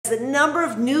The number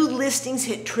of new listings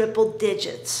hit triple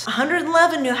digits.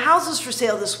 111 new houses for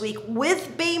sale this week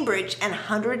with Bainbridge and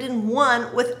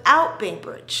 101 without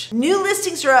Bainbridge. New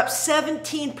listings are up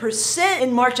 17%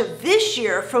 in March of this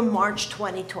year from March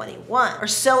 2021. Are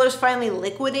sellers finally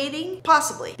liquidating?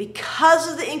 Possibly.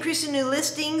 Because of the increase in new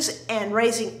listings and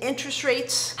rising interest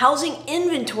rates, housing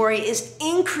inventory is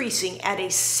increasing at a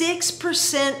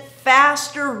 6%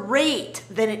 faster rate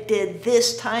than it did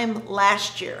this time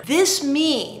last year. This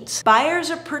means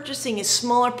buyers are purchasing a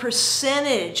smaller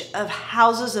percentage of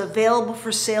houses available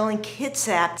for sale in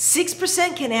Kitsap.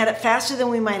 6% can add up faster than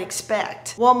we might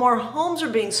expect. While more homes are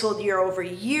being sold year over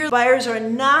year, buyers are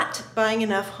not buying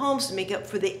enough homes to make up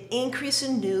for the increase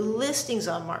in new listings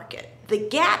on market. The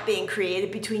gap being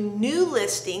created between new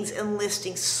listings and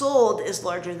listings sold is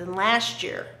larger than last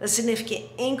year. A significant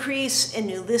increase in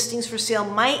new listings for sale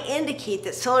might indicate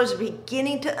that sellers are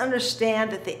beginning to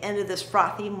understand that the end of this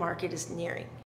frothy market is nearing.